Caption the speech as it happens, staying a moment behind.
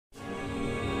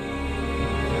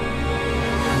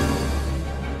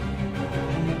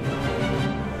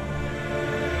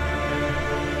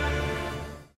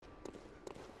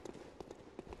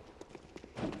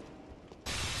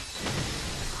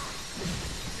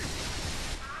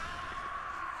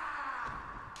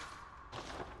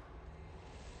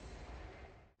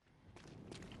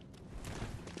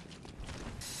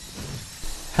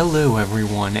Hello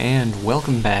everyone, and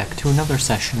welcome back to another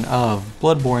session of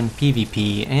Bloodborne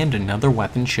PvP and another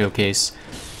weapon showcase.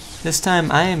 This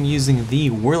time I am using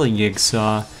the Whirligig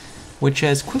saw, which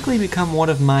has quickly become one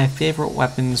of my favorite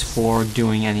weapons for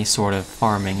doing any sort of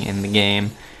farming in the game.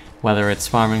 Whether it's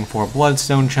farming for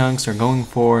bloodstone chunks or going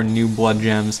for new blood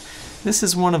gems, this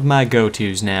is one of my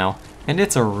go-tos now, and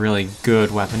it's a really good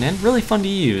weapon and really fun to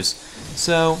use.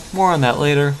 So, more on that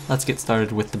later. Let's get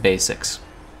started with the basics.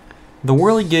 The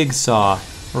Whirligig saw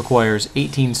requires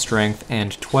 18 strength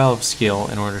and 12 skill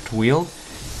in order to wield.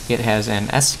 It has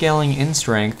an S scaling in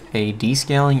strength, a D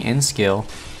scaling in skill,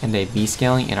 and a B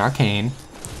scaling in arcane.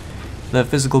 The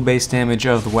physical base damage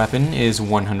of the weapon is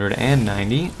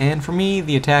 190, and for me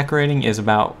the attack rating is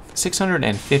about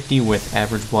 650 with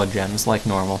average blood gems like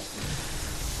normal.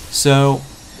 So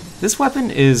this weapon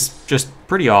is just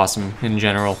pretty awesome in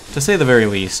general, to say the very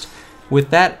least. With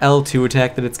that L2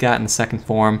 attack that it's got in second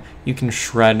form, you can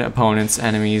shred opponents,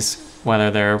 enemies,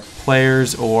 whether they're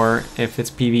players or if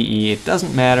it's PvE, it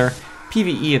doesn't matter.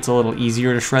 PvE it's a little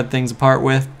easier to shred things apart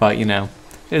with, but you know,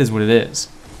 it is what it is.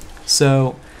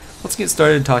 So, let's get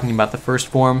started talking about the first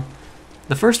form.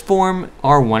 The first form,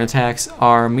 R1 attacks,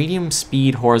 are medium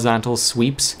speed horizontal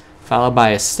sweeps, followed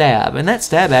by a stab, and that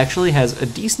stab actually has a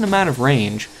decent amount of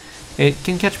range. It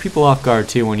can catch people off guard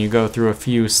too when you go through a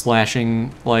few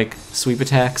slashing like sweep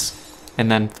attacks and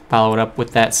then follow it up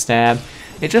with that stab.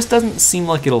 It just doesn't seem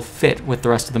like it'll fit with the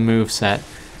rest of the moveset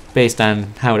based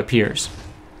on how it appears.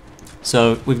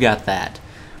 So we've got that.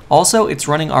 Also, its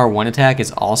running R1 attack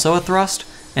is also a thrust,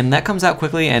 and that comes out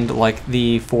quickly, and like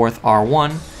the fourth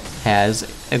R1 has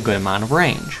a good amount of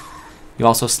range. You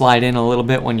also slide in a little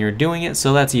bit when you're doing it,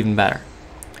 so that's even better.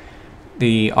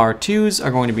 The R2s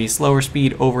are going to be slower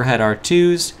speed overhead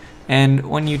R2s, and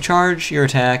when you charge your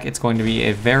attack, it's going to be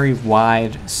a very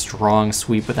wide, strong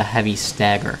sweep with a heavy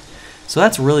stagger. So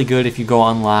that's really good if you go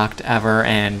unlocked ever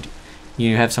and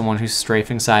you have someone who's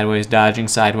strafing sideways, dodging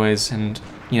sideways, and,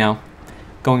 you know,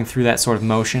 going through that sort of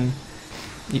motion.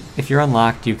 If you're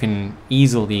unlocked, you can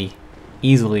easily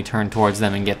turn towards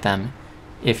them and get them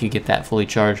if you get that fully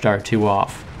charged R2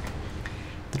 off.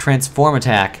 The transform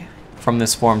attack from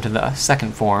this form to the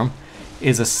second form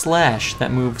is a slash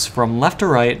that moves from left to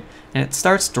right, and it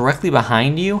starts directly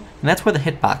behind you, and that's where the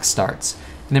hitbox starts,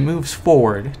 and it moves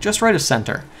forward just right of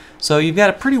center. So you've got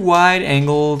a pretty wide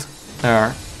angled,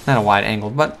 or not a wide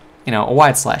angled, but you know, a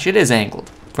wide slash. It is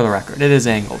angled, for the record, it is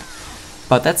angled,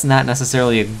 but that's not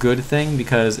necessarily a good thing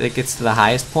because it gets to the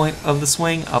highest point of the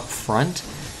swing up front,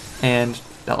 and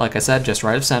like I said, just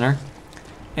right of center.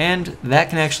 And that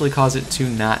can actually cause it to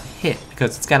not hit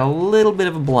because it's got a little bit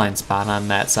of a blind spot on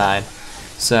that side.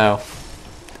 So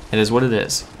it is what it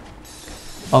is.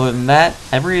 Other than that,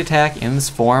 every attack in this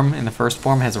form, in the first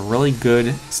form, has a really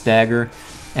good stagger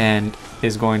and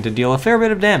is going to deal a fair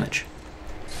bit of damage.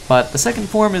 But the second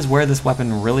form is where this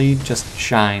weapon really just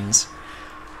shines.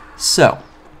 So,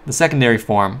 the secondary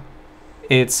form,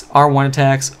 its R1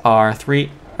 attacks are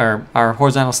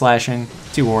horizontal slashing,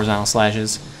 2 horizontal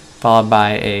slashes, followed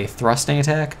by a thrusting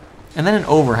attack, and then an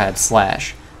overhead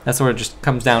slash. That's where it just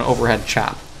comes down overhead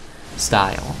chop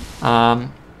style.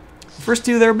 The first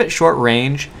two, they're a bit short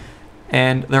range,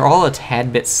 and they're all a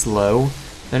tad bit slow.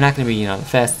 They're not going to be, you know, the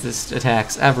fastest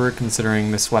attacks ever,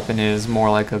 considering this weapon is more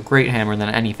like a great hammer than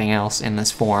anything else in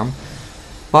this form.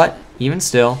 But even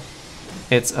still,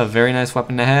 it's a very nice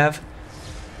weapon to have,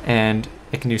 and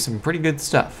it can do some pretty good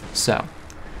stuff. So,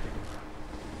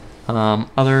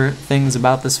 other things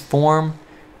about this form,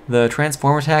 the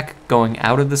transform attack going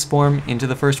out of this form into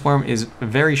the first form is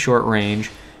very short range,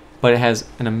 but it has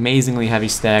an amazingly heavy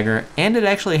stagger, and it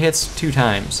actually hits 2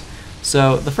 times.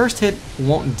 So the first hit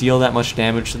won't deal that much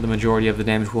damage, so the majority of the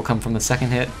damage will come from the second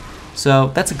hit. So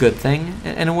that's a good thing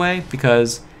in a way,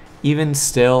 because even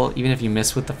if you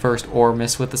miss with the first or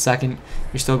miss with the second,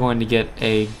 you're still going to get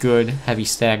a good heavy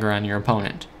stagger on your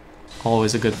opponent.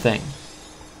 Always a good thing.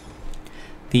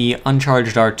 The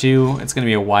uncharged R2, it's going to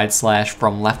be a wide slash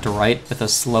from left to right with a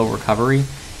slow recovery.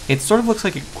 It sort of looks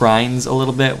like it grinds a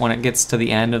little bit when it gets to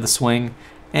the end of the swing,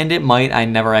 and it might. I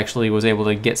never actually was able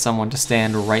to get someone to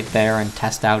stand right there and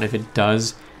test out if it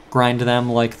does grind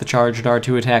them like the charged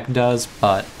R2 attack does,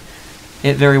 but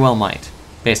it very well might,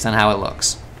 based on how it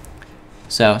looks.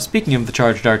 So, speaking of the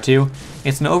charged R2,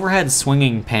 it's an overhead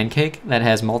swinging pancake that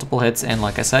has multiple hits and,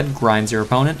 like I said, grinds your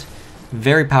opponent.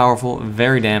 Very powerful,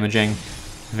 very damaging.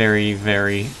 Very,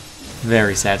 very,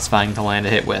 very satisfying to land a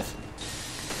hit with.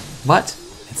 But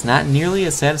it's not nearly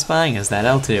as satisfying as that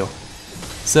L2.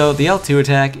 So the L2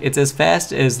 attack, it's as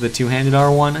fast as the two-handed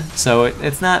R1, so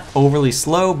it's not overly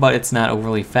slow, but it's not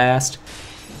overly fast.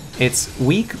 It's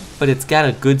weak, but it's got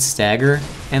a good stagger,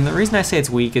 and the reason I say it's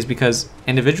weak is because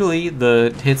individually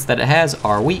the hits that it has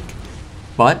are weak,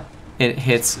 but it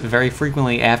hits very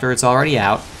frequently after it's already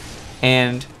out,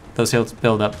 and those hits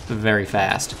build up very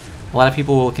fast. A lot of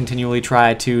people will continually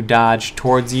try to dodge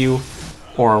towards you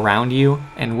or around you,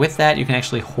 and with that you can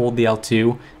actually hold the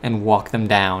L2 and walk them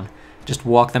down. Just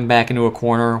walk them back into a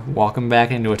corner, walk them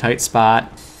back into a tight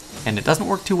spot, and it doesn't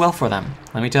work too well for them.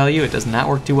 Let me tell you, it does not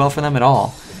work too well for them at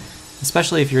all.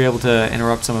 Especially if you're able to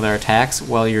interrupt some of their attacks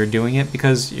while you're doing it,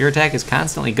 because your attack is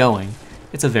constantly going.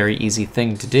 It's a very easy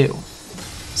thing to do.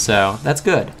 So that's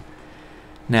good.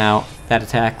 Now, that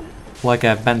attack, like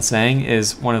I've been saying,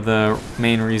 is one of the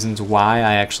main reasons why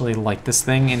I actually like this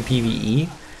thing in PvE.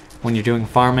 When you're doing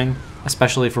farming,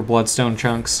 especially for bloodstone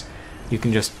chunks, you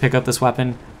can just pick up this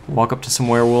weapon, walk up to some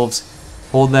werewolves,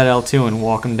 hold that L2 and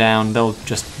walk them down, they'll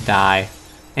just die.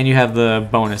 And you have the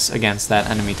bonus against that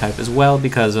enemy type as well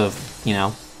because of, you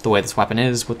know, the way this weapon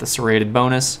is with the serrated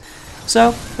bonus.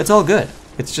 So, it's all good.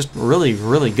 It's just really,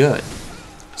 really good.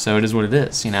 So it is what it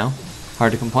is, you know?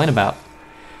 Hard to complain about.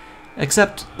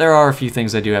 Except, there are a few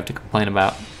things I do have to complain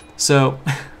about. So,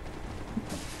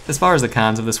 as far as the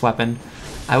cons of this weapon,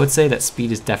 I would say that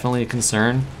speed is definitely a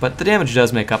concern, but the damage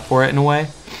does make up for it in a way.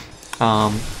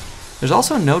 There's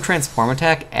also no transform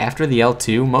attack after the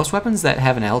L2. Most weapons that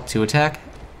have an L2 attack,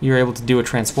 you're able to do a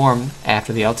transform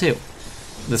after the L2.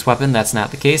 This weapon, that's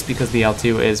not the case because the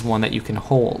L2 is one that you can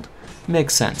hold. It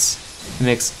makes sense. It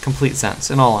makes complete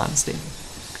sense, in all honesty.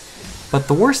 But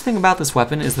the worst thing about this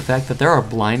weapon is the fact that there are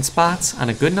blind spots on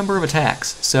a good number of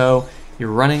attacks. So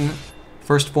you're running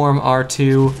first form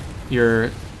R2,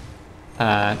 you're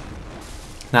not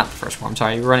the first form,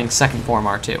 sorry, you're running second form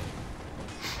R2.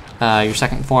 Your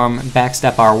second form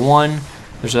backstep R1,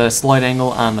 there's a slight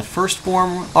angle on the first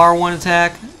form R1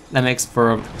 attack, that makes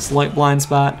for a slight blind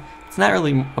spot. It's not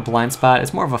really a blind spot,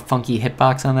 it's more of a funky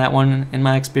hitbox on that one in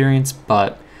my experience,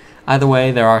 but either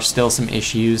way there are still some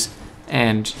issues,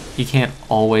 and you can't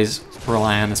always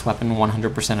rely on this weapon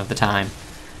 100% of the time.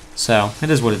 So, it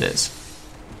is what it is.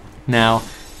 Now,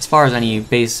 as far as any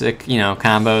basic, you know,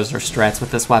 combos or strats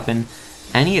with this weapon,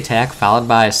 any attack followed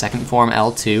by a second form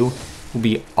L2 will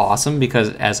be awesome because,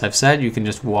 as I've said, you can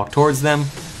just walk towards them,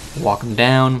 walk them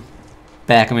down,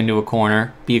 back them into a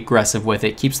corner, be aggressive with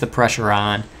it, keeps the pressure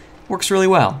on, works really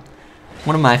well.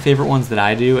 One of my favorite ones that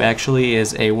I do actually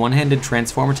is a one-handed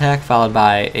transform attack followed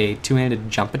by a two-handed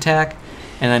jump attack,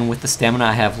 and then with the stamina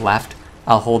I have left,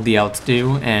 I'll hold the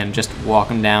L2 and just walk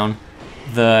them down.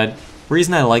 The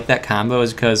reason I like that combo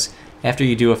is because after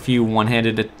you do a few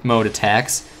one-handed mode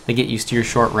attacks, they get used to your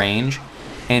short range,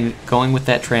 and going with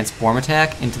that transform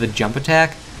attack into the jump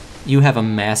attack, you have a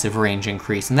massive range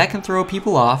increase, and that can throw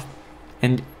people off,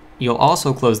 and you'll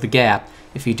also close the gap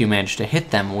if you do manage to hit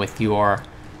them with your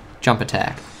jump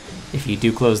attack. If you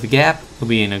do close the gap, you'll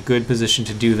be in a good position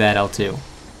to do that L2.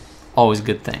 Always a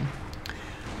good thing.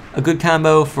 A good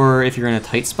combo for if you're in a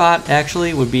tight spot,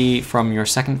 actually, would be from your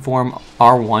second form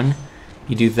R1.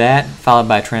 You do that, followed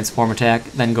by a transform attack,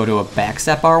 then go to a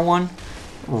backstep R1.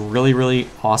 Really, really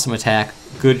awesome attack.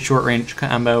 Good short range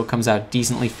combo, comes out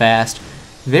decently fast.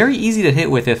 Very easy to hit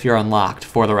with if you're unlocked,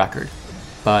 for the record.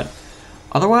 But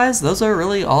otherwise, those are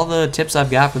really all the tips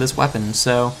I've got for this weapon,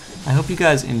 so I hope you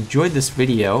guys enjoyed this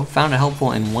video, found it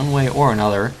helpful in one way or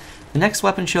another. The next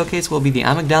weapon showcase will be the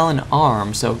Amygdalin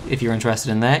Arm, so if you're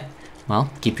interested in that,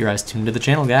 well, keep your eyes tuned to the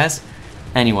channel, guys.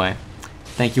 Anyway,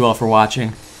 thank you all for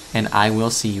watching, and I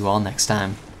will see you all next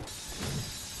time.